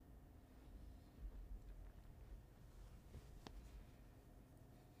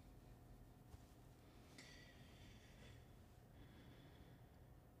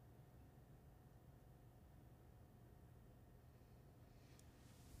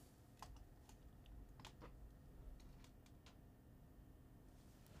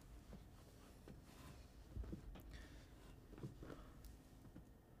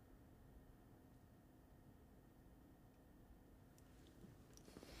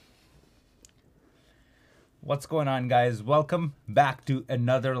What's going on, guys? Welcome back to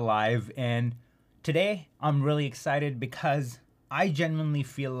another live. And today I'm really excited because I genuinely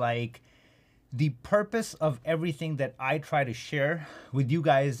feel like the purpose of everything that I try to share with you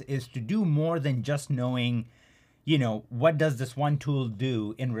guys is to do more than just knowing, what does this one tool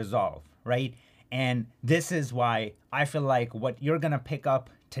do in Resolve, right? And this is why I feel like what you're going to pick up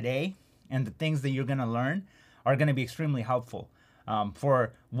today and the things that you're going to learn are going to be extremely helpful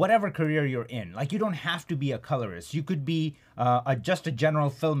for whatever career you're in. Like, you don't have to be a colorist. You could be just a general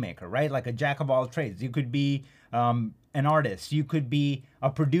filmmaker, right? Like a jack of all trades. You could be an artist. You could be a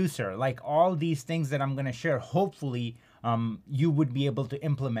producer. Like, all these things that I'm going to share, hopefully, you would be able to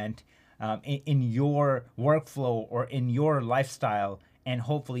implement in your workflow or in your lifestyle and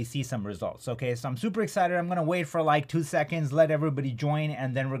hopefully see some results. Okay, so I'm super excited. I'm gonna wait for like 2 seconds, let everybody join,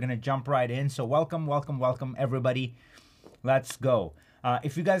 and then we're gonna jump right in. So welcome, everybody. Let's go.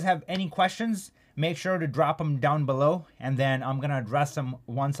 If you guys have any questions, make sure to drop them down below, and then I'm gonna address them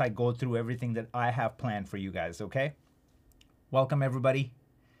once I go through everything that I have planned for you guys. Okay, welcome everybody.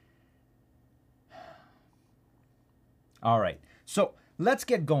 All right, so let's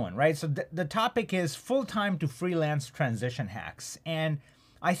get going, right? So the topic is full-time to freelance transition hacks. And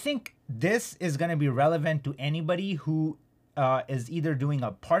I think this is going to be relevant to anybody who is either doing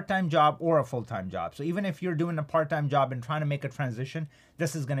a part-time job or a full-time job. So even if you're doing a part-time job and trying to make a transition,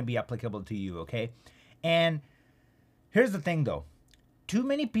 this is going to be applicable to you, okay? And here's the thing though. Too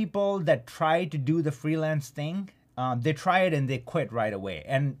many people that try to do the freelance thing, they try it and they quit right away.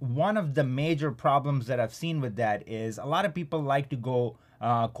 And one of the major problems that I've seen with that is a lot of people like to go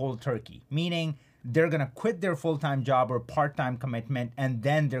cold turkey, meaning they're going to quit their full-time job or part-time commitment, and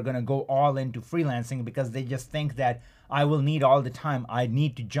then they're going to go all into freelancing because they just think that I will need all the time. I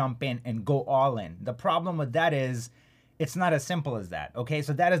need to jump in and go all in. The problem with that is it's not as simple as that. Okay,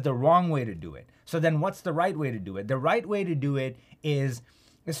 so that is the wrong way to do it. So then what's the right way to do it? The right way to do it is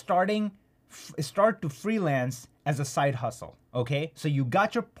start to freelance as a side hustle. Okay, so you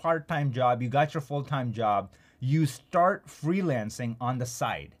got your part-time job, you got your full-time job, you start freelancing on the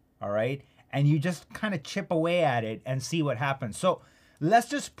side. All right, and you just kind of chip away at it and see what happens. So let's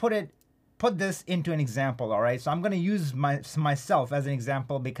just put this into an example. All right, so I'm going to use myself as an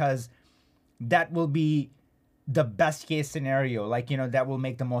example because that will be the best case scenario, that will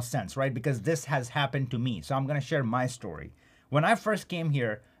make the most sense, right? Because this has happened to me. So I'm going to share my story. When I first came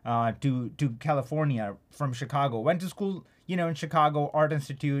here to California from Chicago, went to school, in Chicago Art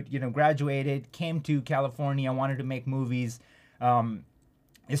Institute, graduated, came to California, wanted to make movies.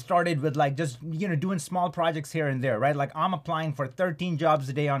 It started with like just, doing small projects here and there, right? Like, I'm applying for 13 jobs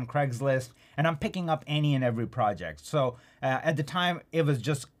a day on Craigslist and I'm picking up any and every project. So at the time, it was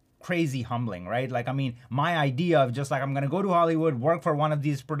just crazy humbling, right? Like, I mean, my idea of just like, I'm going to go to Hollywood, work for one of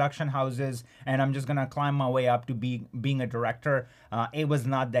these production houses, and I'm just going to climb my way up to being a director. It was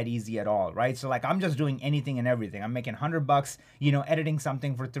not that easy at all, right? So like, I'm just doing anything and everything. I'm making $100, editing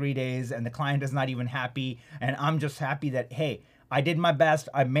something for 3 days, and the client is not even happy. And I'm just happy that, hey, I did my best.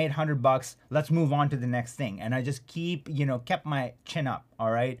 I made $100. Let's move on to the next thing. And I just kept my chin up. All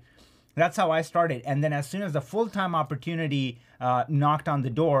right. That's how I started. And then as soon as the full-time opportunity knocked on the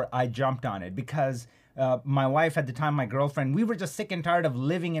door, I jumped on it because my wife at the time, my girlfriend, we were just sick and tired of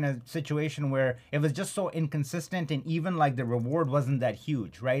living in a situation where it was just so inconsistent, and even like the reward wasn't that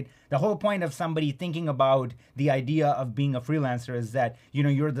huge, right? The whole point of somebody thinking about the idea of being a freelancer is that,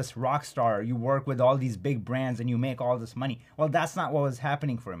 you're this rock star, you work with all these big brands and you make all this money. Well, that's not what was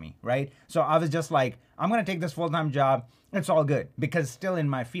happening for me, right? So I was just like, I'm going to take this full-time job. It's all good because still in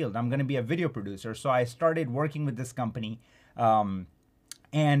my field, I'm going to be a video producer. So I started working with this company and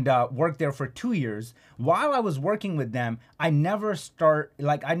worked there for 2 years. While I was working with them, I never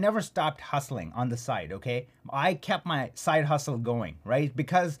stopped hustling on the side. Okay, I kept my side hustle going, right?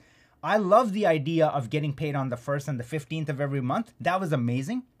 Because I love the idea of getting paid on the 1st and the 15th of every month. That was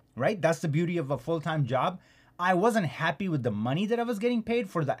amazing, right? That's the beauty of a full-time job. I wasn't happy with the money that I was getting paid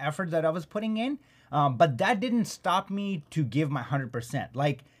for the effort that I was putting in, but that didn't stop me to give my 100%.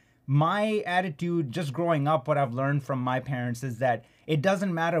 Like, my attitude just growing up, what I've learned from my parents is that it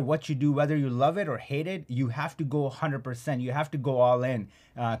doesn't matter what you do, whether you love it or hate it, you have to go 100%. You have to go all in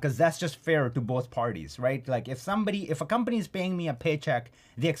because that's just fair to both parties, right? Like, if a company is paying me a paycheck,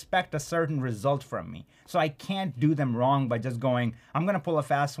 they expect a certain result from me. So I can't do them wrong by just going, I'm going to pull a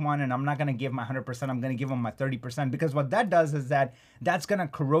fast one and I'm not going to give my 100%. I'm going to give them my 30%, because what that does is that's going to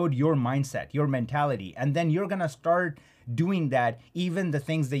corrode your mindset, your mentality. And then you're going to start doing that, even the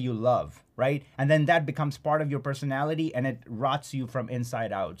things that you love, right? And then that becomes part of your personality and it rots you from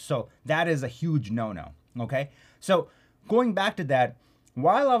inside out. So that is a huge no-no, okay? So going back to that,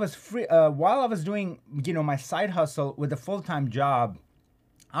 while I was doing, my side hustle with a full-time job,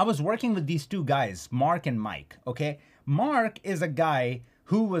 I was working with these two guys, Mark and Mike. Okay. Mark is a guy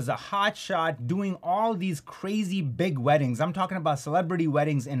who was a hot shot doing all these crazy big weddings. I'm talking about celebrity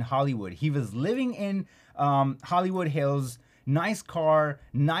weddings in Hollywood. He was living in Hollywood Hills, nice car,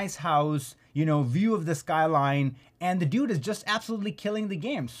 nice house, view of the skyline. And the dude is just absolutely killing the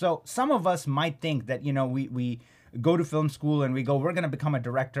game. So some of us might think that, we go to film school and we go, we're going to become a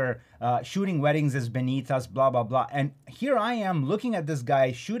director. Shooting weddings is beneath us, blah, blah, blah. And here I am looking at this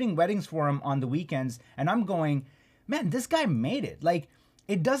guy shooting weddings for him on the weekends. And I'm going, man, this guy made it. Like,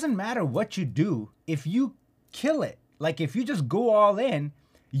 it doesn't matter what you do. If you kill it, like if you just go all in,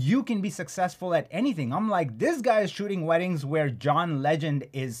 you can be successful at anything. I'm like, this guy is shooting weddings where John Legend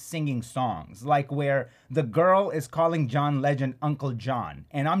is singing songs, like where the girl is calling John Legend Uncle John.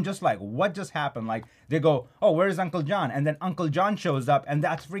 And I'm just like, what just happened? Like, they go, oh, where's Uncle John? And then Uncle John shows up and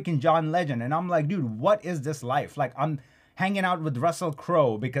that's freaking John Legend. And I'm like, dude, what is this life? Like, I'm hanging out with Russell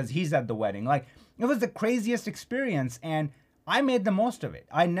Crowe because he's at the wedding. Like, it was the craziest experience. And I made the most of it.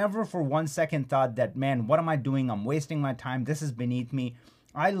 I never for 1 second thought that, man, what am I doing? I'm wasting my time. This is beneath me.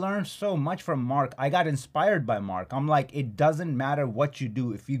 I learned so much from Mark. I got inspired by Mark. I'm like, it doesn't matter what you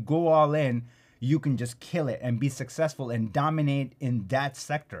do. If you go all in, you can just kill it and be successful and dominate in that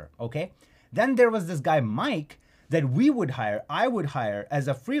sector, okay? Then there was this guy, Mike, that I would hire as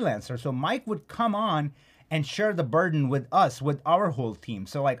a freelancer. So Mike would come on and share the burden with us, with our whole team.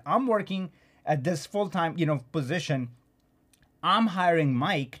 So like, I'm working at this full-time, position. I'm hiring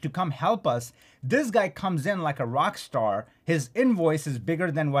Mike to come help us. This guy comes in like a rock star. His invoice is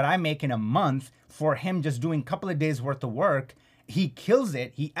bigger than what I make in a month for him just doing a couple of days worth of work. He kills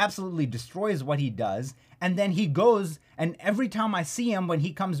it. He absolutely destroys what he does. And then he goes, and every time I see him, when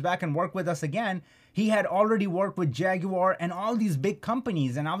he comes back and work with us again, he had already worked with Jaguar and all these big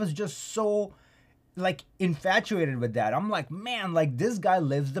companies. And I was just so like infatuated with that. I'm like, man, like this guy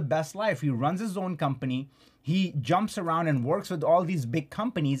lives the best life. He runs his own company. He jumps around and works with all these big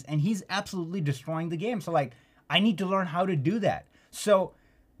companies and he's absolutely destroying the game. So like, I need to learn how to do that. So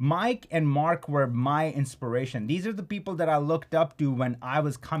Mike and Mark were my inspiration. These are the people that I looked up to when I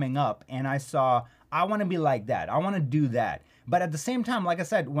was coming up and I saw, I want to be like that. I want to do that. But at the same time, like I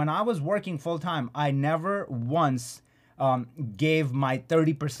said, when I was working full time, I never once gave my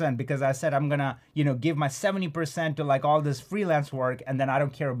 30% because I said I'm gonna, give my 70% to like all this freelance work and then I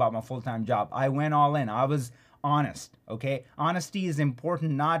don't care about my full-time job. I went all in. I was honest, okay? Honesty is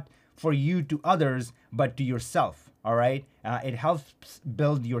important not for you to others, but to yourself, all right? It helps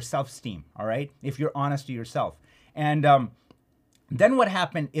build your self-esteem, all right? If you're honest to yourself. And then what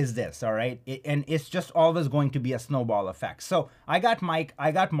happened is this, all right? And it's just always going to be a snowball effect. So I got Mike, I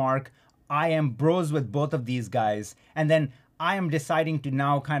got Mark, I am bros with both of these guys. And then I am deciding to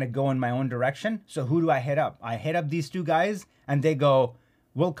now kind of go in my own direction. So who do I hit up? I hit up these two guys and they go,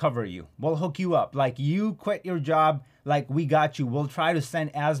 we'll cover you. We'll hook you up. Like you quit your job. Like we got you. We'll try to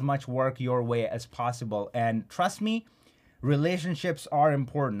send as much work your way as possible. And trust me, relationships are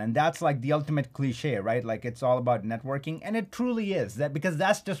important. And that's like the ultimate cliche, right? Like it's all about networking. And it truly is that because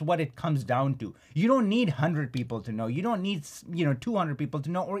that's just what it comes down to. You don't need 100 people to know. You don't need, 200 people to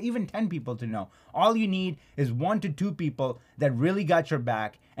know or even 10 people to know. All you need is 1 to 2 people that really got your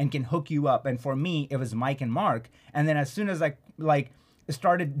back and can hook you up. And for me, it was Mike and Mark. And then as soon as I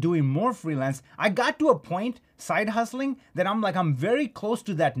started doing more freelance, I got to a point side hustling that I'm very close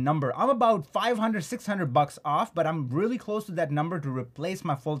to that number. I'm about 500, 600 bucks off, but I'm really close to that number to replace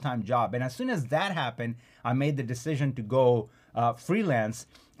my full-time job. And as soon as that happened, I made the decision to go freelance.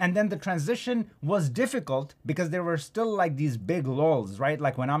 And then the transition was difficult because there were still like these big lulls, right?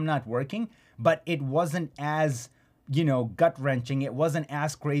 Like when I'm not working, but it wasn't as, gut wrenching. It wasn't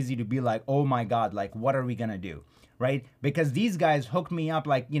as crazy to be like, oh my God, like what are we gonna do? Right? Because these guys hooked me up,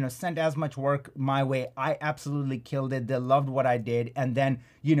 sent as much work my way. I absolutely killed it. They loved what I did. And then,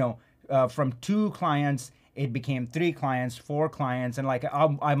 from 2 clients, it became 3 clients, 4 clients. And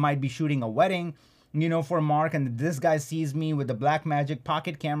I might be shooting a wedding, for Mark. And this guy sees me with the Blackmagic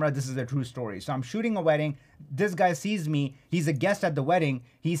pocket camera. This is a true story. So I'm shooting a wedding. This guy sees me. He's a guest at the wedding.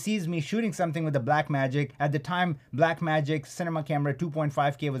 He sees me shooting something with the Blackmagic. At the time, Blackmagic cinema camera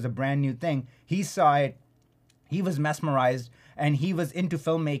 2.5K was a brand new thing. He saw it. He was mesmerized and he was into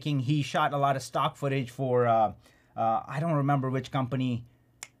filmmaking. He shot a lot of stock footage for, I don't remember which company,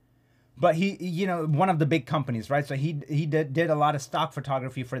 but he, one of the big companies, right? So he did a lot of stock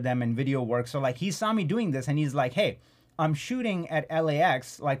photography for them and video work. So he saw me doing this and he's like, hey, I'm shooting at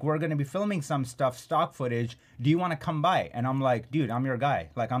LAX. We're going to be filming some stuff, stock footage. Do you want to come by? And I'm like, dude, I'm your guy.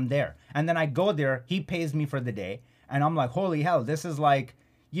 I'm there. And then I go there. He pays me for the day. And I'm like, holy hell, this is like,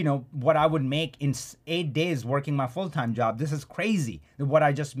 what I would make in 8 days working my full-time job. This is crazy. What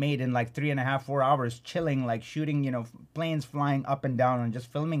I just made in like 3.5, 4 hours chilling, like shooting, planes flying up and down and just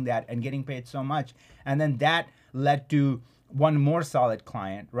filming that and getting paid so much. And then that led to one more solid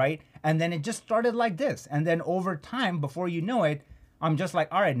client, right? And then it just started like this. And then over time, before you know it, I'm just like,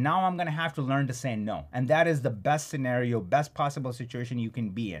 all right, now I'm going to have to learn to say no. And that is the best scenario, best possible situation you can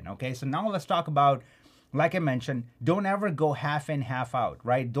be in. Okay. So now let's talk about, like I mentioned, don't ever go half in, half out,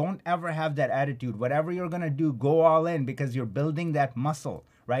 right? Don't ever have that attitude. Whatever you're going to do, go all in, because you're building that muscle,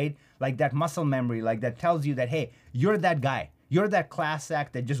 right? Like that muscle memory, like that tells you that, hey, you're that guy. You're that class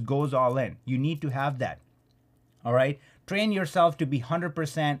act that just goes all in. You need to have that. All right. Train yourself to be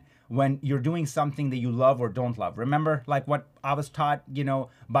 100% when you're doing something that you love or don't love. Remember, like what I was taught,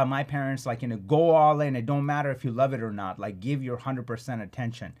 by my parents, like, go all in. It don't matter if you love it or not. Like, give your 100%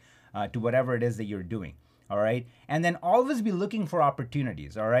 attention to whatever it is that you're doing. All right. And then always be looking for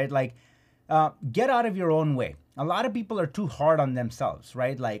opportunities. All right. Like, get out of your own way. A lot of people are too hard on themselves,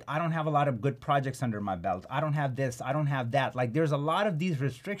 right? Like, I don't have a lot of good projects under my belt. I don't have this. I don't have that. Like, there's a lot of these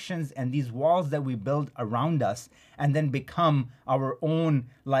restrictions and these walls that we build around us and then become our own,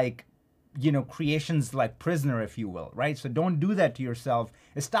 like, creations, like prisoner, if you will, right? So don't do that to yourself.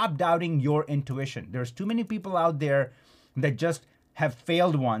 Stop doubting your intuition. There's too many people out there that just have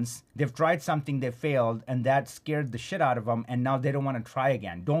failed once. They've tried something, they failed, and that scared the shit out of them, and now they don't want to try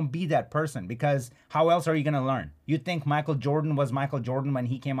again. Don't be that person, because how else are you going to learn? You think Michael Jordan was Michael Jordan when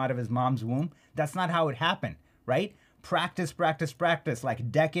he came out of his mom's womb? That's not how it happened, right? Practice, practice, practice.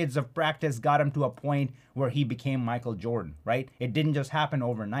 Like decades of practice got him to a point where he became Michael Jordan, right? It didn't just happen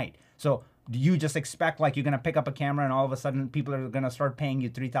overnight. So do you just expect like you're going to pick up a camera and all of a sudden people are going to start paying you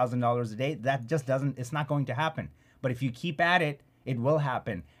 $3,000 a day? That just doesn't, it's not going to happen. But if you keep at it, it will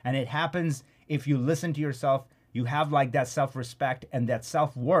happen. And it happens if you listen to yourself. You have like that self-respect and that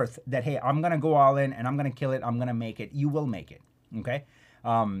self-worth that, hey, I'm going to go all in and I'm going to kill it. I'm going to make it. You will make it. Okay.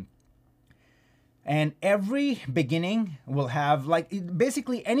 And every beginning will have like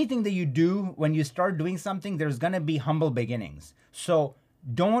basically anything that you do when you start doing something, there's going to be humble beginnings. So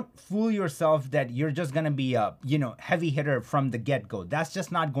don't fool yourself that you're just going to be a, heavy hitter from the get-go. That's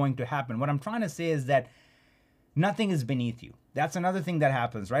just not going to happen. What I'm trying to say is that nothing is beneath you. That's another thing that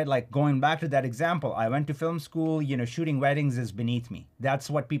happens, right? Like going back to that example, I went to film school, shooting weddings is beneath me. That's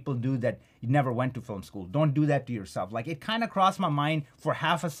what people do that never went to film school. Don't do that to yourself. Like it kind of crossed my mind for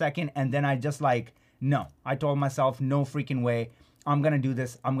half a second. And then I just like, no, I told myself, no freaking way. I'm going to do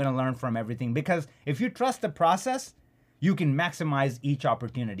this. I'm going to learn from everything. Because if you trust the process, you can maximize each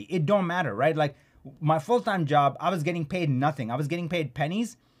opportunity. It don't matter, right? Like my full-time job, I was getting paid nothing. I was getting paid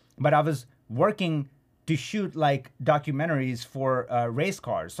pennies, but I was working to shoot like documentaries for race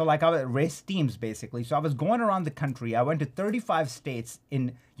cars. So like I was race teams basically. So I was going around the country. I went to 35 states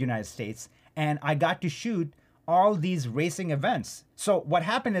in United States and I got to shoot all these racing events. So what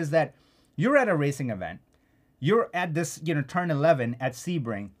happened is that you're at a racing event. You're at this, turn 11 at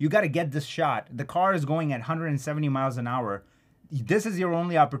Sebring. You got to get this shot. The car is going at 170 miles an hour. This is your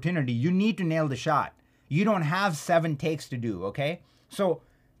only opportunity. You need to nail the shot. You don't have 7 takes to do, okay? So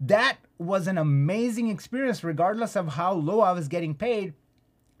that was an amazing experience, regardless of how low I was getting paid.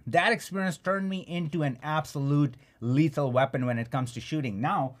 That experience turned me into an absolute lethal weapon when it comes to shooting.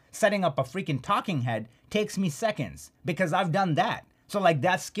 Now, setting up a freaking talking head takes me seconds because I've done that. So like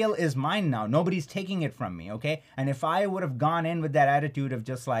that skill is mine now. Nobody's taking it from me, okay? And if I would have gone in with that attitude of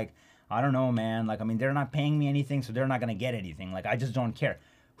just like, I don't know, man, like, I mean, they're not paying me anything, so they're not going to get anything. Like, I just don't care.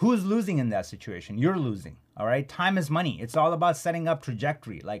 Who's losing in that situation? You're losing, all right? Time is money. It's all about setting up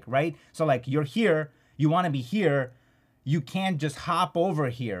trajectory, like, right? So like you're here, you want to be here. You can't just hop over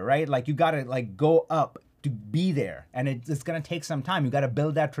here, right? Like you got to like go up to be there. And it's going to take some time. You got to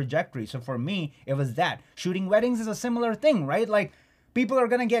build that trajectory. So for me, it was that. Shooting weddings is a similar thing, right? Like people are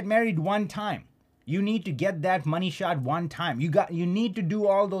going to get married one time. You need to get that money shot one time. You need to do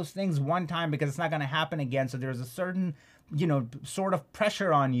all those things one time because it's not going to happen again. So there's a certain, sort of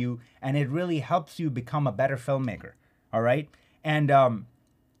pressure on you, and it really helps you become a better filmmaker. All right. And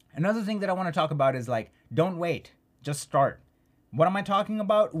another thing that I want to talk about is like, don't wait, just start. What am I talking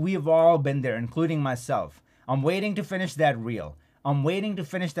about? We've all been there, including myself. I'm waiting to finish that reel. I'm waiting to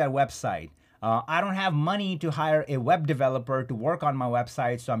finish that website. I don't have money to hire a web developer to work on my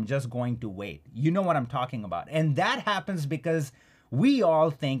website, so I'm just going to wait. You know what I'm talking about. And that happens because we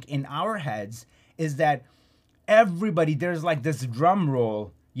all think in our heads is that everybody, there's like this drum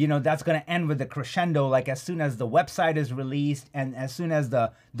roll, that's going to end with a crescendo. Like as soon as the website is released and as soon as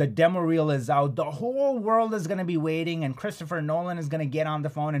the demo reel is out, the whole world is going to be waiting and Christopher Nolan is going to get on the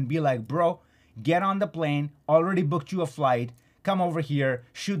phone and be like, bro, get on the plane, already booked you a flight, come over here,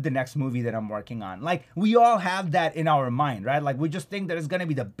 shoot the next movie that I'm working on. Like, we all have that in our mind, right? Like, we just think that it's gonna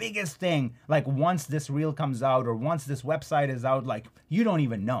be the biggest thing. Like, once this reel comes out or once this website is out, like, you don't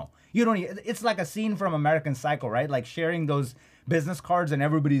even know. It's like a scene from American Psycho, right? Like sharing those business cards and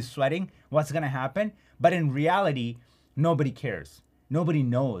everybody's sweating. What's gonna happen? But in reality, nobody cares. Nobody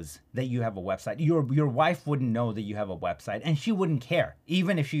knows that you have a website. Your wife wouldn't know that you have a website, and she wouldn't care,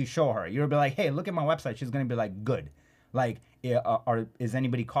 even if you show her. You'll be like, hey, look at my website. She's gonna be like, good. Like, is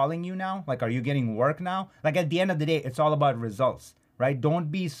anybody calling you now? Like, are you getting work now? Like, at the end of the day, it's all about results, right? Don't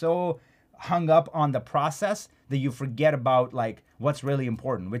be so hung up on the process that you forget about like what's really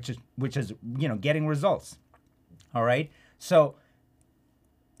important, which is getting results. All right. So,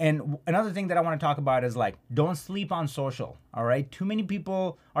 and another thing that I want to talk about is like, don't sleep on social. All right. Too many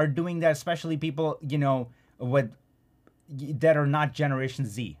people are doing that, especially people, with that are not Generation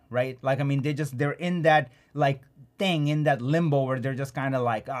Z, right? Like, I mean, they're in that like thing, in that limbo where they're just kind of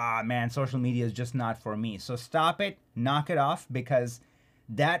like, man, social media is just not for me. So stop it, knock it off, because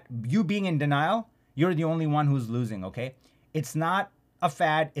that you being in denial, you're the only one who's losing, okay? It's not a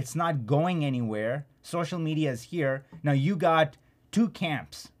fad. It's not going anywhere. Social media is here. Now you got two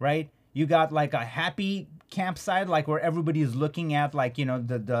camps, right? You got like a happy campsite, like where everybody is looking at like, smell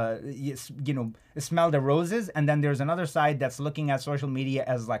the roses. And then there's another side that's looking at social media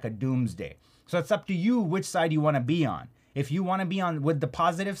as like a doomsday. So it's up to you which side you want to be on. If you want to be on with the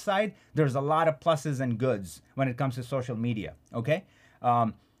positive side, there's a lot of pluses and goods when it comes to social media, okay?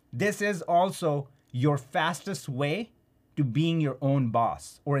 This is also your fastest way to being your own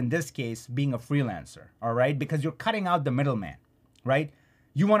boss, or in this case, being a freelancer, all right? Because you're cutting out the middleman, right?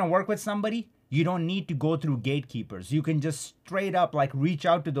 You want to work with somebody, you don't need to go through gatekeepers. You can just straight up like reach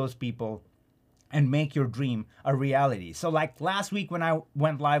out to those people and make your dream a reality. So like last week when I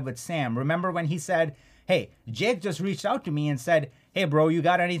went live with Sam, remember when he said, hey, Jake just reached out to me and said, hey bro, you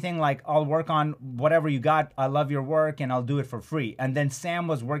got anything? Like, I'll work on whatever you got. I love your work and I'll do it for free. And then Sam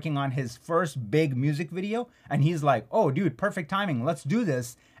was working on his first big music video and he's like, oh dude, perfect timing. Let's do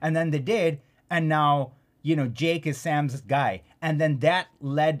this. And then they did. And now, Jake is Sam's guy. And then that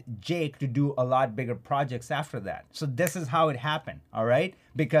led Jake to do a lot bigger projects after that. So this is how it happened. All right.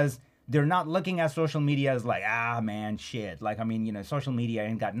 Because they're not looking at social media as like, man, shit. Like, I mean, social media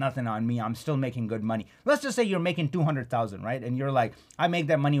ain't got nothing on me. I'm still making good money. Let's just say you're making $200,000, right? And you're like, I make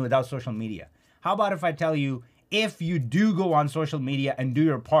that money without social media. How about if I tell you, if you do go on social media and do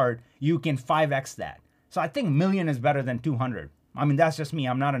your part, you can 5x that. So I think million is better than 200. I mean, that's just me.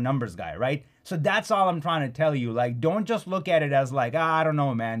 I'm not a numbers guy, right? So that's all I'm trying to tell you. Like, don't just look at it as like, I don't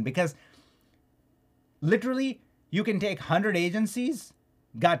know, man. Because literally, you can take 100 agencies,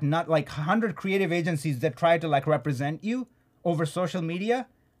 got not like 100 creative agencies that try to like represent you over social media,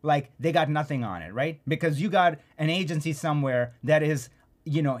 like they got nothing on it, right? Because you got an agency somewhere that is,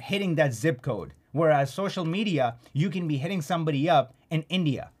 hitting that zip code. Whereas social media, you can be hitting somebody up in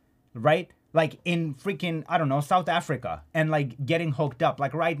India, right? Like in freaking, I don't know, South Africa, and like getting hooked up.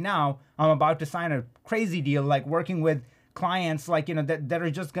 Like right now, I'm about to sign a crazy deal, like working with clients like, that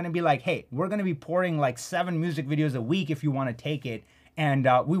are just going to be like, hey, we're going to be pouring like 7 music videos a week if you want to take it. And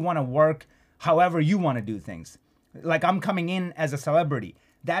we want to work however you want to do things. Like I'm coming in as a celebrity.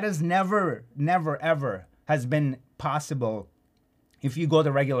 That is never, ever has been possible if you go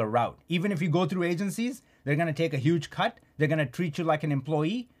the regular route. Even if you go through agencies, they're going to take a huge cut. They're going to treat you like an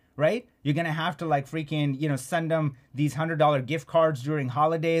employee, right? You're going to have to like freaking, send them these $100 gift cards during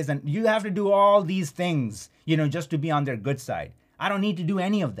holidays. And you have to do all these things, just to be on their good side. I don't need to do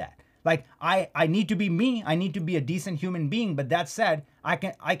any of that. Like I need to be me. I need to be a decent human being. But that said, I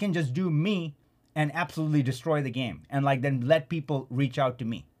can just do me and absolutely destroy the game and like then let people reach out to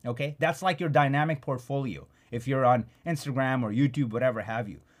me. Okay, that's like your dynamic portfolio if you're on Instagram or YouTube, whatever have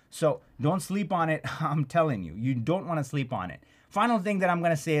you. So don't sleep on it. I'm telling you, you don't want to sleep on it. Final thing that I'm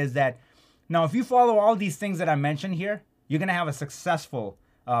gonna say is that now if you follow all these things that I mentioned here, you're gonna have a successful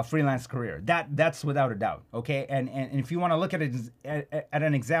freelance career. That's without a doubt. Okay, and if you want to look at it at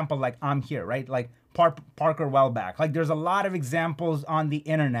an example like I'm here, right? Like Parker Wellback. Like there's a lot of examples on the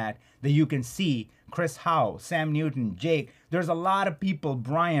internet that you can see. Chris Howe, Sam Newton, Jake. There's a lot of people.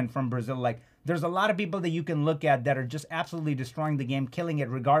 Brian from Brazil. Like there's a lot of people that you can look at that are just absolutely destroying the game, killing it,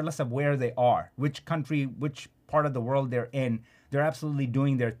 regardless of where they are, which country, which part of the world they're in. They're absolutely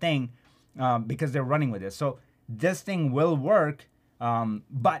doing their thing because they're running with it. So this thing will work.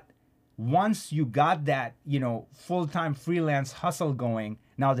 But once you got that, full-time freelance hustle going,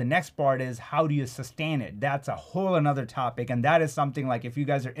 now the next part is how do you sustain it? That's a whole another topic. And that is something like if you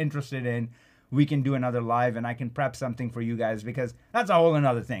guys are interested in we can do another live and I can prep something for you guys, because that's a whole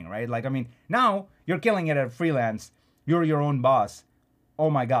another thing, right? Like, I mean, now you're killing it at freelance. You're your own boss. Oh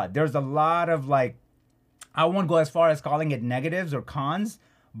my God. There's a lot of like, I won't go as far as calling it negatives or cons,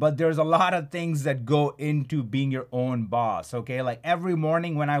 but there's a lot of things that go into being your own boss, okay? Like every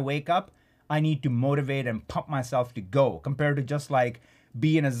morning when I wake up, I need to motivate and pump myself to go, compared to just like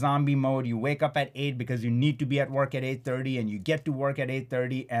be in a zombie mode. You wake up at 8 because you need to be at work at 8:30, and you get to work at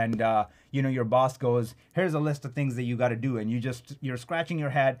 8:30, and your boss goes, here's a list of things that you got to do, and you're scratching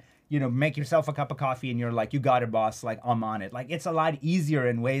your head, make yourself a cup of coffee, and you're like, you got it, boss, like I'm on it. Like it's a lot easier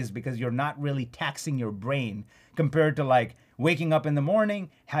in ways because you're not really taxing your brain, compared to like waking up in the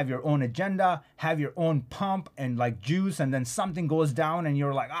morning, have your own agenda, have your own pump and like juice, and then something goes down and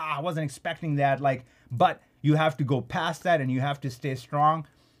you're like, I wasn't expecting that. Like, but you have to go past that and you have to stay strong,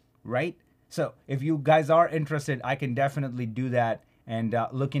 right? So if you guys are interested, I can definitely do that and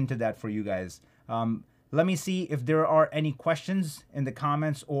look into that for you guys. Let me see if there are any questions in the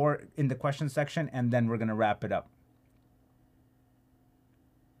comments or in the question section, and then we're going to wrap it up.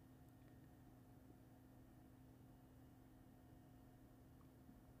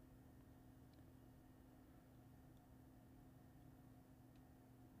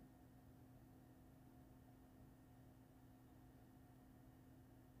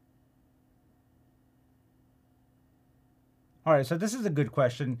 All right, so this is a good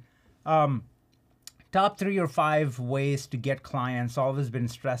question. Top 3 or 5 ways to get clients. Always been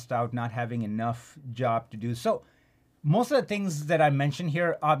stressed out, not having enough job to do. So most of the things that I mentioned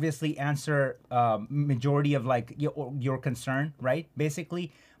here obviously answer majority of like your concern, right?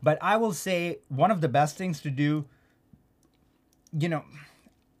 Basically. But I will say one of the best things to do,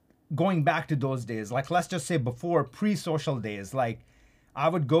 going back to those days, like let's just say before pre-social days, like I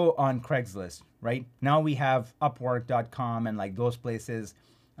would go on Craigslist, right? Now we have Upwork.com and like those places.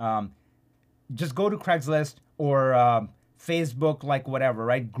 Just go to Craigslist or Facebook, like whatever,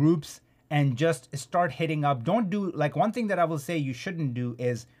 right? Groups, and just start hitting up. Don't do, like one thing that I will say you shouldn't do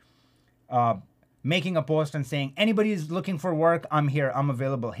is making a post and saying, anybody is looking for work, I'm here, I'm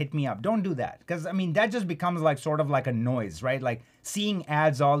available, hit me up. Don't do that. Because I mean, that just becomes like sort of like a noise, right? Like seeing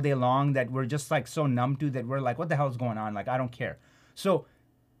ads all day long that we're just like so numb to that we're like, what the hell's going on? Like, I don't care. So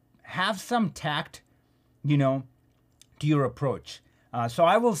have some tact, to your approach. So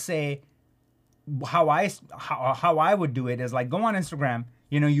I will say, how I would do it is like go on Instagram,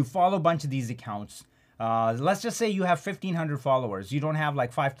 you follow a bunch of these accounts. Let's just say you have 1,500 followers. You don't have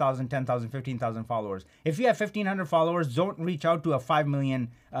like 5,000, 10,000, 15,000 followers. If you have 1,500 followers, don't reach out to a 5 million,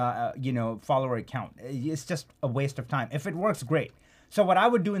 follower account. It's just a waste of time. If it works, great. So what I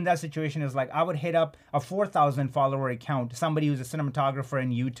would do in that situation is like I would hit up a 4,000 follower account, somebody who's a cinematographer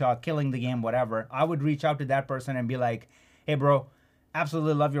in Utah, killing the game, whatever. I would reach out to that person and be like, hey bro,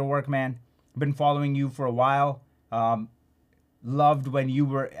 absolutely love your work, man. Been following you for a while. Loved when you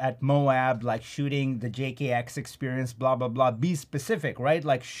were at Moab, like shooting the JKX experience, blah, blah, blah. Be specific, right?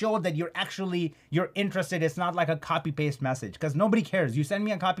 Like show that you're interested. It's not like a copy paste message, because nobody cares. You send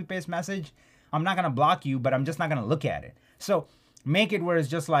me a copy paste message, I'm not going to block you, but I'm just not going to look at it. So make it where it's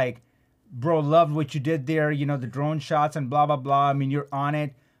just like, bro, loved what you did there. The drone shots and blah, blah, blah. I mean, you're on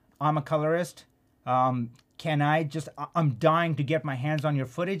it. I'm a colorist. I'm dying to get my hands on your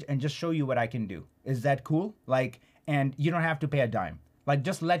footage and just show you what I can do. Is that cool? Like, and you don't have to pay a dime. Like,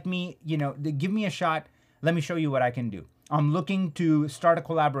 just let me, give me a shot. Let me show you what I can do. I'm looking to start a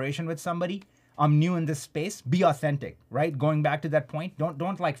collaboration with somebody. I'm new in this space. Be authentic, right? Going back to that point,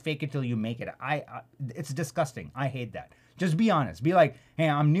 don't like fake it till you make it. It's disgusting. I hate that. Just be honest. Be like, hey,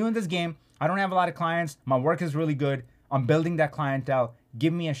 I'm new in this game. I don't have a lot of clients. My work is really good. I'm building that clientele.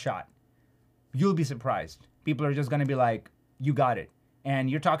 Give me a shot. You'll be surprised. People are just going to be like, you got it. And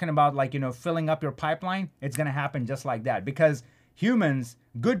you're talking about like, filling up your pipeline. It's going to happen just like that, because humans,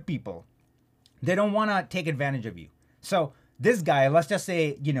 good people, they don't want to take advantage of you. So this guy, let's just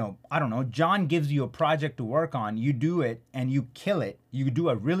say, I don't know, John gives you a project to work on. You do it and you kill it. You do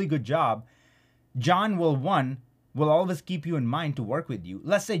a really good job. John will always keep you in mind to work with you.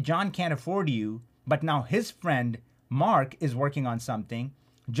 Let's say John can't afford you, but now his friend Mark is working on something.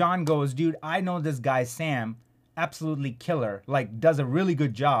 John goes, dude, I know this guy, Sam, absolutely killer, like does a really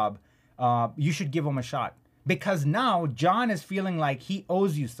good job. You should give him a shot. Because now John is feeling like he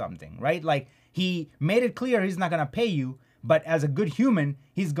owes you something, right? Like he made it clear he's not going to pay you, but as a good human,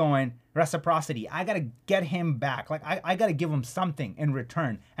 he's going, reciprocity. I got to get him back. Like I got to give him something in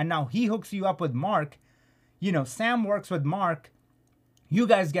return. And now he hooks you up with Mark. Sam works with Mark. You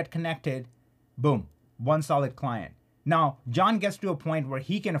guys get connected. Boom. One solid client. Now, John gets to a point where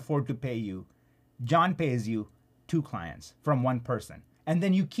he can afford to pay you. John pays you 2 clients from one person. and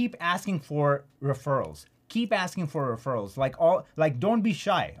then you keep asking for referrals. Keep asking for referrals. Like don't be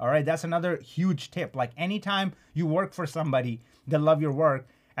shy. All right. That's another huge tip. Like anytime you work for somebody that love your work,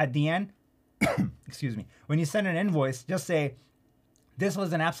 at the end, excuse me, when you send an invoice, just say, this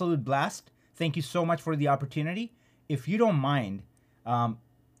was an absolute blast. Thank you so much for the opportunity. If you don't mind,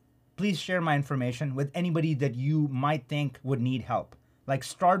 please share my information with anybody that you might think would need help. Like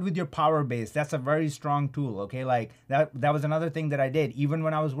start with your power base. That's a very strong tool. Okay. Like that was another thing that I did. Even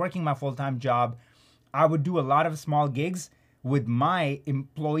when I was working my full-time job, I would do a lot of small gigs with my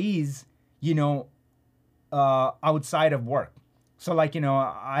employees, outside of work. So like,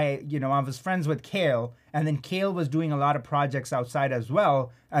 I was friends with Kale, and then Kale was doing a lot of projects outside as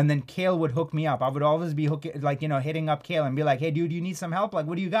well. And then Kale would hook me up. I would always be hitting up Kale and be like, hey dude, you need some help? Like,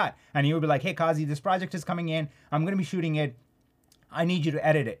 what do you got? And he would be like, hey Kazi, this project is coming in. I'm going to be shooting it. I need you to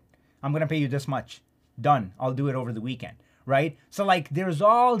edit it. I'm going to pay you this much. Done. I'll do it over the weekend. Right? So like, there's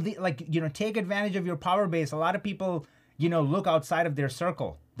all the, take advantage of your power base. A lot of people, look outside of their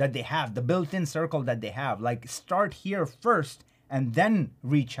circle that they have, the built-in circle that they have. Like start here first and then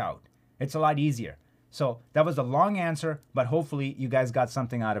reach out. It's a lot easier. So that was a long answer, but hopefully you guys got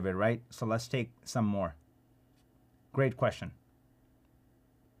something out of it, right? So let's take some more. Great question.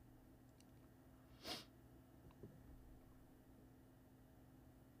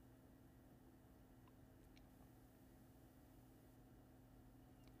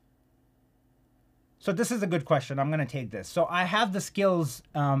 So this is a good question. I'm going to take this. So I have the skills,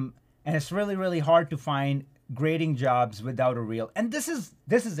 and it's really, really hard to find grading jobs without a reel. And this is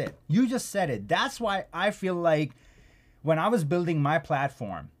it. You just said it. That's why I feel like when I was building my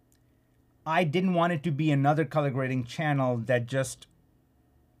platform, I didn't want it to be another color grading channel that just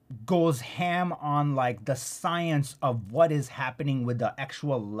goes ham on like the science of what is happening with the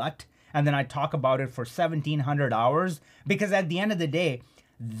actual LUT. And then I talk about it for 1,700 hours, because at the end of the day,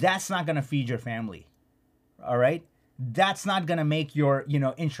 that's not going to feed your family. All right. That's not going to make your,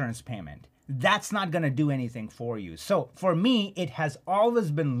 insurance payment. That's not going to do anything for you. So for me, it has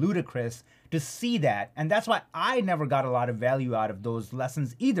always been ludicrous to see that. And that's why I never got a lot of value out of those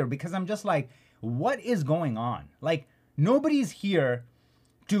lessons either, because I'm just like, what is going on? Like nobody's here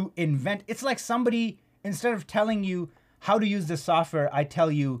to invent. It's like somebody, instead of telling you how to use this software, I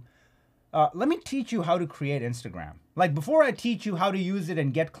tell you, let me teach you how to create Instagram. Like before I teach you how to use it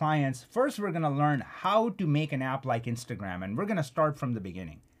and get clients, first we're going to learn how to make an app like Instagram. And we're going to start from the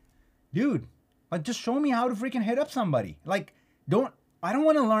beginning. Dude, like just show me how to freaking hit up somebody. Like I don't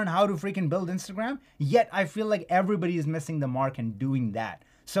want to learn how to freaking build Instagram, yet I feel like everybody is missing the mark in doing that.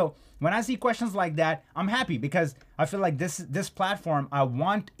 So when I see questions like that, I'm happy, because I feel like this platform, I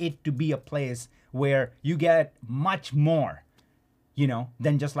want it to be a place where you get much more,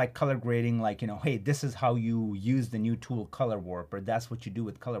 than just like color grading, like, hey, this is how you use the new tool Color Warp, or that's what you do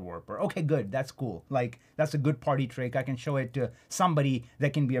with Color Warp, or okay, good, that's cool. Like that's a good party trick. I can show it to somebody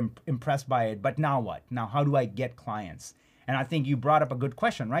that can be impressed by it. But now what? Now, how do I get clients? And I think you brought up a good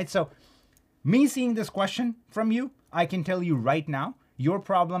question, right? So me seeing this question from you, I can tell you right now, your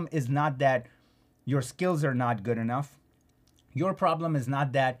problem is not that your skills are not good enough. Your problem is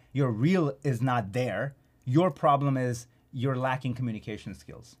not that your reel is not there. Your problem is you're lacking communication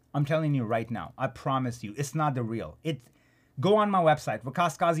skills. I'm telling you right now, I promise you, it's not the reel. Go on my website,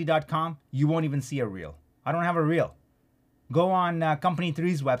 waqaskazi.com, you won't even see a reel. I don't have a reel. Go on Company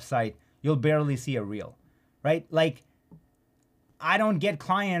 3's website, you'll barely see a reel, right? Like, I don't get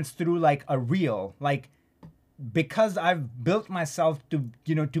clients through like a reel, like, because I've built myself to,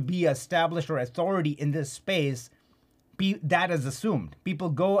 to be established or authority in this space. That is assumed.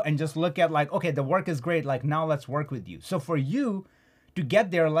 People go and just look at like, okay, the work is great. Like now let's work with you. So for you to get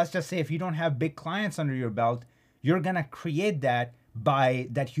there, let's just say if you don't have big clients under your belt, you're going to create that by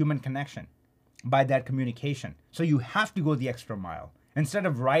that human connection, by that communication. So you have to go the extra mile. Instead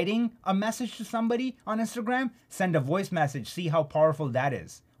of writing a message to somebody on Instagram, send a voice message, see how powerful that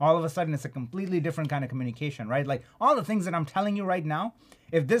is. All of a sudden, it's a completely different kind of communication, right? Like all the things that I'm telling you right now,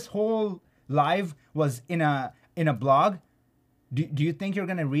 if this whole live was in a blog, do you think you're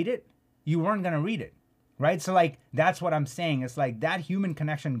going to read it? You weren't going to read it, right? So like, that's what I'm saying. It's like that human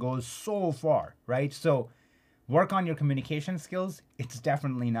connection goes so far, right? So work on your communication skills. It's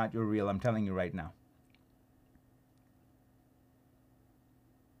definitely not your reel. I'm telling you right now.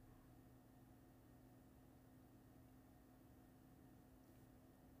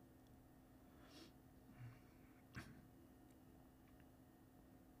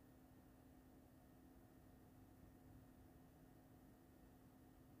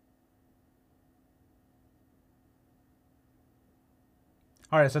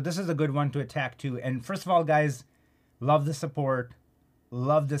 All right, so this is a good one to attack too. And first of all, guys, love the support.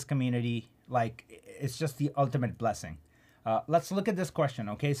 love this community. Like, it's just the ultimate blessing. Let's look at this question,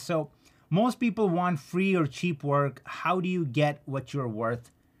 okay? So, most people want free or cheap work. How do you get what you're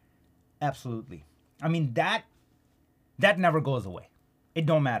worth? Absolutely. I mean, that never goes away. It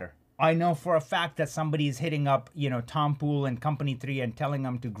don't matter. I know for a fact that somebody is hitting up, Tom Pool and Company 3 and telling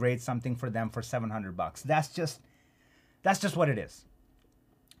them to grade something for them for $700. That's just what it is.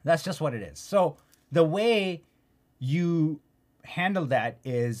 That's just what it is. So the way you handle that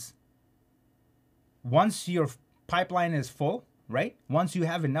is, once your pipeline is full, right? Once you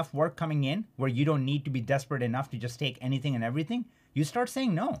have enough work coming in where you don't need to be desperate enough to just take anything and everything, you start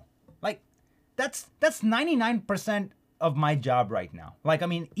saying no. Like, that's 99% of my job right now. Like, I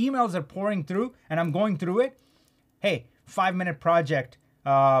mean, emails are pouring through and I'm going through it. Hey, 5-minute project,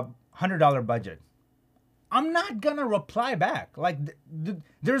 $100 budget. I'm not gonna reply back. Like,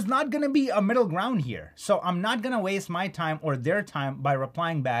 there's not gonna be a middle ground here. So I'm not gonna waste my time or their time by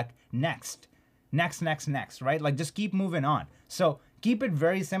replying back next, right? Like, just keep moving on. So keep it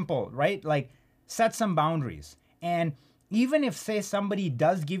very simple, right? Like, set some boundaries. And even if, say, somebody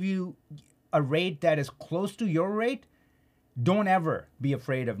does give you a rate that is close to your rate, don't ever be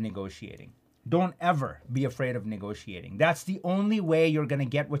afraid of negotiating. Don't ever be afraid of negotiating. That's the only way you're going to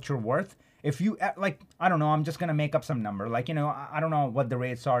get what you're worth. If you, like, I don't know, I'm just going to make up some number. Like, I don't know what the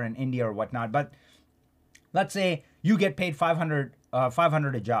rates are in India or whatnot, but let's say you get paid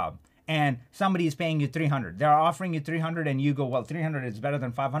 $500 a job and somebody is paying you $300. They're offering you $300 and you go, well, $300 is better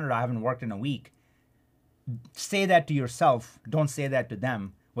than $500. I haven't worked in a week. Say that to yourself. Don't say that to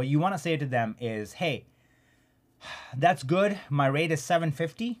them. What you want to say to them is, hey, that's good. My rate is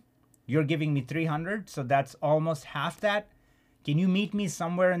 $750. You're giving me $300, so that's almost half that. Can you meet me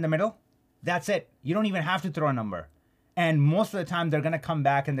somewhere in the middle? That's it. You don't even have to throw a number. And most of the time, they're going to come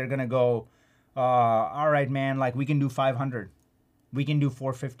back and they're going to go, all right, man, like, we can do 500. We can do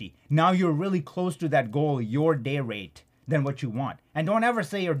 450. Now you're really close to that goal, your day rate, than what you want. And don't ever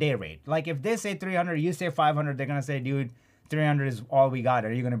say your day rate. Like, if they say 300, you say 500, they're going to say, dude, 300 is all we got.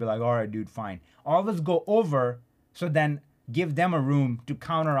 And you're going to be like, all right, dude, fine. Always go over, so then give them a room to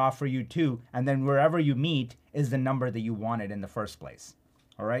counter offer you too. And then wherever you meet is the number that you wanted in the first place.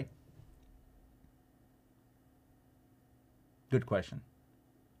 All right? Good question.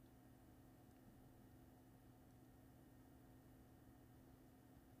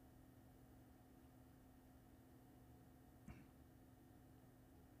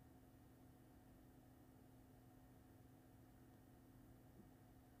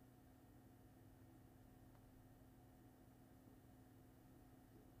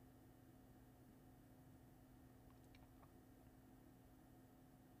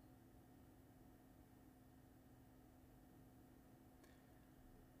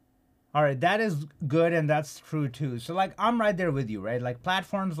 All right, that is good and that's true too. So, like, I'm right there with you, right? Like,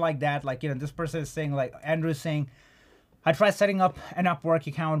 platforms like that, like, this person is saying, like, Andrew's saying, I tried setting up an Upwork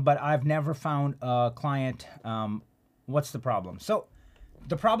account, but I've never found a client. What's the problem? So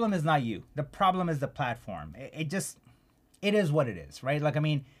the problem is not you. The problem is the platform. It is what it is, right? Like, I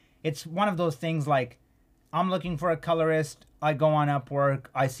mean, it's one of those things like, I'm looking for a colorist. I go on Upwork.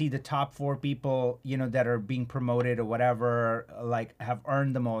 I see the top 4 people, that are being promoted or whatever, like, have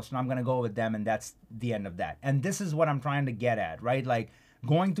earned the most, and I'm going to go with them, and that's the end of that. And this is what I'm trying to get at, right? Like,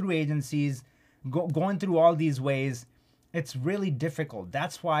 going through agencies, going through all these ways, it's really difficult.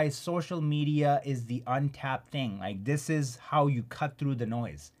 That's why social media is the untapped thing. Like, this is how you cut through the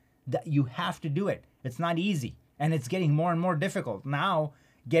noise. That you have to do it. It's not easy, and it's getting more and more difficult. Now,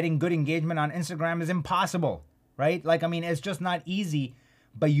 getting good engagement on Instagram is impossible, right? Like, I mean, it's just not easy,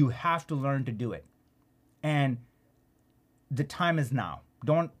 but you have to learn to do it. And the time is now.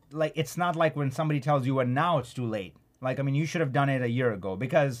 It's not like when somebody tells you, well, now it's too late. Like, I mean, you should have done it a year ago,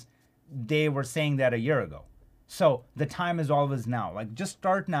 because they were saying that a year ago. So the time is always now. Like, just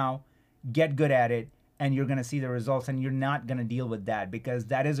start now, get good at it, and you're going to see the results, and you're not going to deal with that, because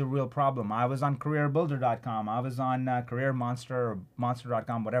that is a real problem. I was on careerbuilder.com. I was on Career Monster or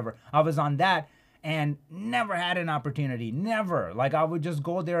monster.com, whatever. I was on that and never had an opportunity. Never. Like, I would just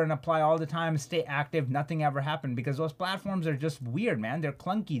go there and apply all the time, stay active. Nothing ever happened, because those platforms are just weird, man. They're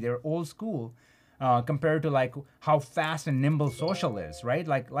clunky. They're old school compared to, like, how fast and nimble social is, right?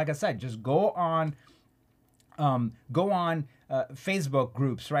 Like I said, just go on Facebook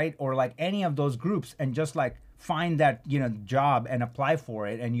groups, right? Or like any of those groups, and just like find that, job and apply for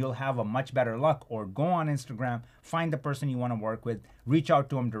it, and you'll have a much better luck. Or go on Instagram, find the person you want to work with, reach out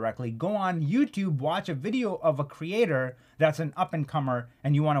to them directly. Go on YouTube, watch a video of a creator that's an up and comer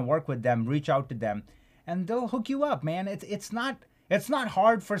and you want to work with them, reach out to them, and they'll hook you up, man. It's not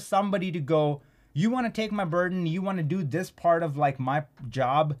hard for somebody to go, You want to take my burden, you want to do this part of like my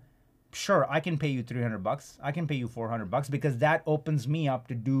job, sure, I can pay you $300. I can pay you $400 because that opens me up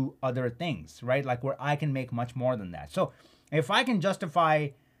to do other things, right? Like where I can make much more than that. So if I can justify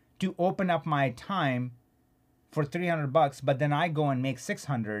to open up my time for $300, but then I go and make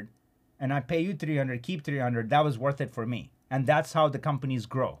 600 and I pay you 300, keep 300, that was worth it for me. And that's how the companies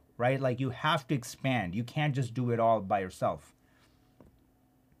grow, right? Like you have to expand. You can't just do it all by yourself.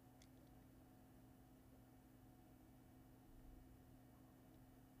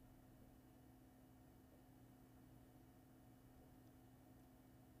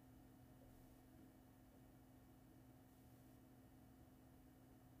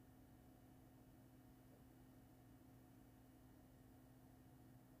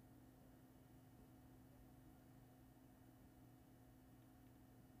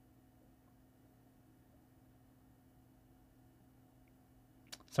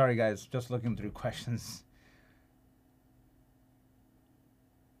 Sorry, guys, just looking through questions.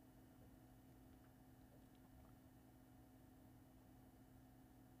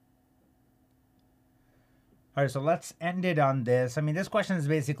 All right, so let's end it on this. I mean, this question is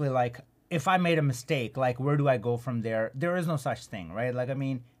basically like, if I made a mistake, like, where do I go from there? There is no such thing, right? Like, I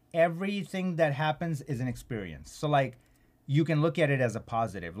mean, everything that happens is an experience. So, like, you can look at it as a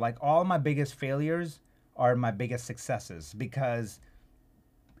positive. Like, all my biggest failures are my biggest successes because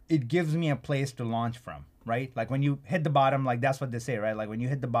it gives me a place to launch from, right? Like when you hit the bottom, like that's what they say, right? Like when you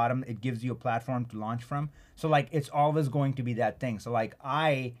hit the bottom, it gives you a platform to launch from. So like it's always going to be that thing. So like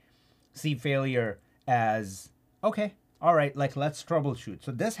I see failure as okay, all right, like let's troubleshoot.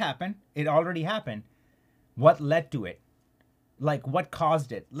 So this happened, it already happened. What led to it? Like what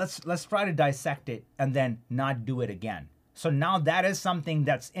caused it? Let's try to dissect it and then not do it again. So now that is something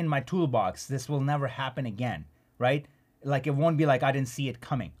that's in my toolbox. This will never happen again, right? Like it won't be like I didn't see it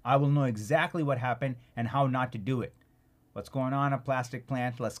coming. I will know exactly what happened and how not to do it. What's going on, a plastic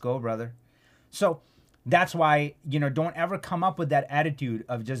plant? Let's go, brother. So that's why, don't ever come up with that attitude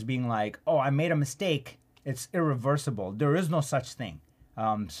of just being like, oh, I made a mistake. It's irreversible. There is no such thing.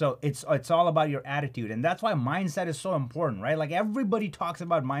 So it's all about your attitude. And that's why mindset is so important, right? Like everybody talks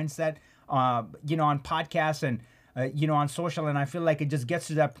about mindset, on podcasts and, on social, and I feel like it just gets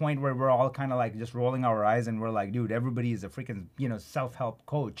to that point where we're all kind of like just rolling our eyes and we're like, dude, everybody is a freaking, self-help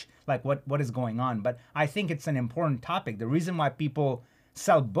coach. Like what is going on? But I think it's an important topic. The reason why people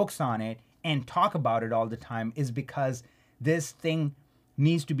sell books on it and talk about it all the time is because this thing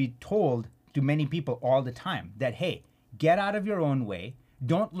needs to be told to many people all the time that, hey, get out of your own way.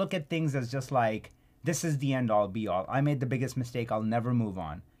 Don't look at things as just like, this is the end all be all. I made the biggest mistake. I'll never move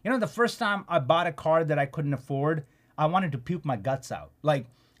on. The first time I bought a car that I couldn't afford, I wanted to puke my guts out. Like,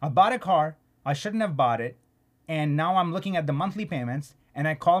 I bought a car, I shouldn't have bought it, and now I'm looking at the monthly payments, and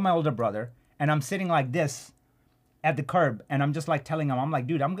I call my older brother, and I'm sitting like this at the curb, and I'm just like telling him, I'm like,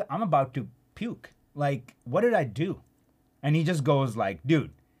 dude, I'm about to puke. Like, what did I do? And he just goes like, dude,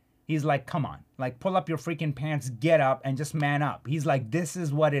 he's like, come on, like, pull up your freaking pants, get up, and just man up. He's like, this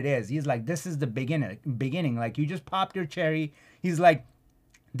is what it is. He's like, this is the beginning. Like, you just popped your cherry. He's like,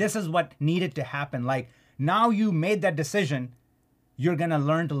 this is what needed to happen. Like, now you made that decision, you're going to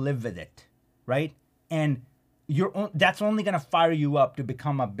learn to live with it, right? And that's only going to fire you up to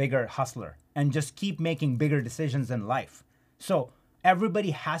become a bigger hustler and just keep making bigger decisions in life. So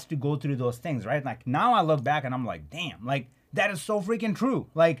everybody has to go through those things, right? Like now I look back and I'm like, damn, like that is so freaking true.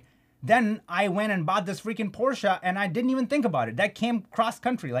 Like then I went and bought this freaking Porsche and I didn't even think about it. That came cross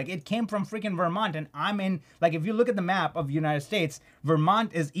country. Like it came from freaking Vermont and I'm in, like if you look at the map of the United States,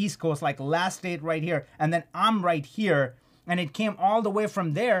 Vermont is East Coast, like last state right here. And then I'm right here and it came all the way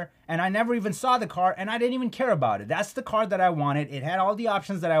from there and I never even saw the car and I didn't even care about it. That's the car that I wanted. It had all the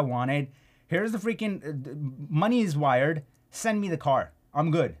options that I wanted. Here's the freaking money is wired. Send me the car.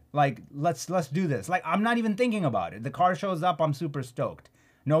 I'm good. Like let's do this. Like I'm not even thinking about it. The car shows up. I'm super stoked.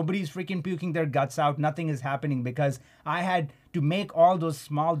 Nobody's freaking puking their guts out. Nothing is happening because I had to make all those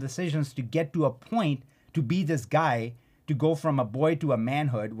small decisions to get to a point to be this guy, to go from a boy to a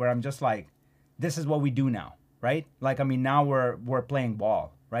manhood where I'm just like, this is what we do now, right? Like, I mean, now we're playing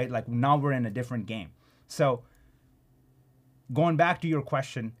ball, right? Like now we're in a different game. So going back to your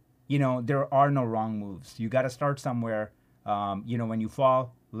question, there are no wrong moves. You got to start somewhere. When you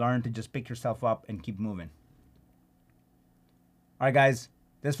fall, learn to just pick yourself up and keep moving. All right, guys.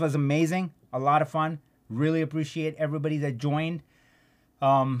 This was amazing. A lot of fun. Really appreciate everybody that joined.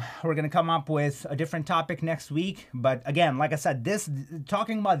 We're going to come up with a different topic next week. But again, like I said,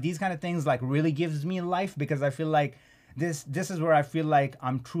 talking about these kind of things like really gives me life because I feel like this is where I feel like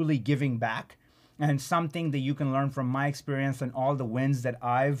I'm truly giving back. and something that you can learn from my experience and all the wins that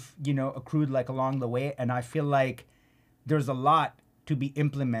I've, accrued like along the way. And I feel like there's a lot to be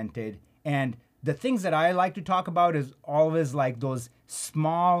implemented. And the things that I like to talk about is always like those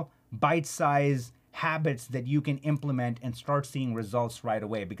small bite-sized habits that you can implement and start seeing results right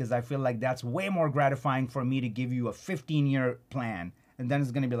away, because I feel like that's way more gratifying for me to give you a 15-year plan. And then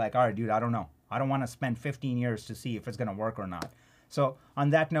it's going to be like, all right, dude, I don't know. I don't want to spend 15 years to see if it's going to work or not. So on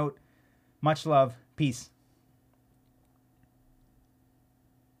that note, much love. Peace.